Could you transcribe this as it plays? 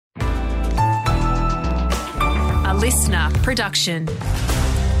listener production.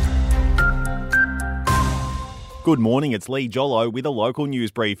 Good morning, it's Lee Jollo with a local news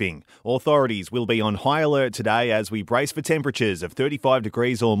briefing. Authorities will be on high alert today as we brace for temperatures of 35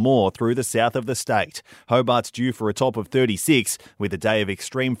 degrees or more through the south of the state. Hobart's due for a top of 36, with a day of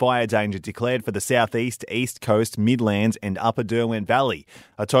extreme fire danger declared for the southeast, east coast, Midlands and upper Derwent Valley.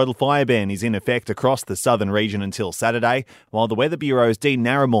 A total fire ban is in effect across the southern region until Saturday, while the Weather Bureau's Dean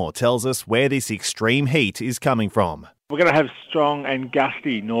Narramore tells us where this extreme heat is coming from. We're going to have strong and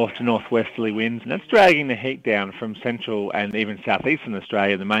gusty north to northwesterly winds, and that's dragging the heat down from central and even southeastern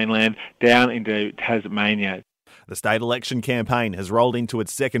Australia, the mainland, down into Tasmania. The state election campaign has rolled into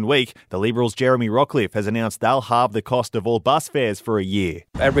its second week. The Liberals' Jeremy Rockcliffe has announced they'll halve the cost of all bus fares for a year.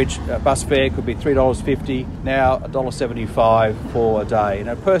 Average bus fare could be $3.50, now $1.75 for a day. And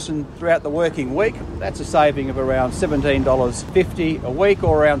a person throughout the working week, that's a saving of around $17.50 a week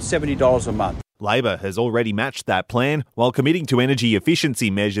or around $70 a month. Labor has already matched that plan while committing to energy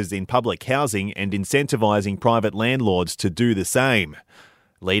efficiency measures in public housing and incentivising private landlords to do the same.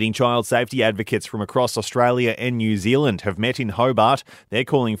 Leading child safety advocates from across Australia and New Zealand have met in Hobart. They're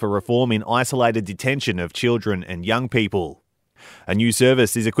calling for reform in isolated detention of children and young people. A new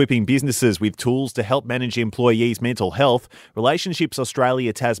service is equipping businesses with tools to help manage employees' mental health. Relationships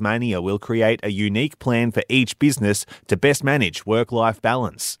Australia Tasmania will create a unique plan for each business to best manage work-life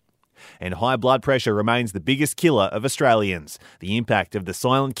balance. And high blood pressure remains the biggest killer of Australians. The impact of the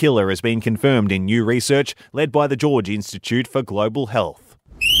silent killer has been confirmed in new research led by the George Institute for Global Health.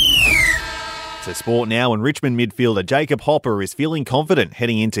 To sport now, and Richmond midfielder Jacob Hopper is feeling confident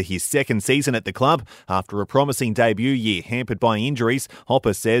heading into his second season at the club. After a promising debut year hampered by injuries,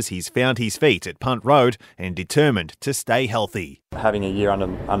 Hopper says he's found his feet at Punt Road and determined to stay healthy. Having a year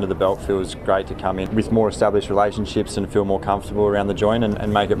under the belt feels great to come in with more established relationships and feel more comfortable around the joint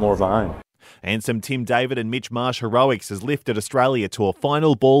and make it more of my own. And some Tim David and Mitch Marsh heroics has lifted Australia to a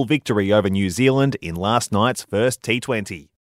final ball victory over New Zealand in last night's first T20.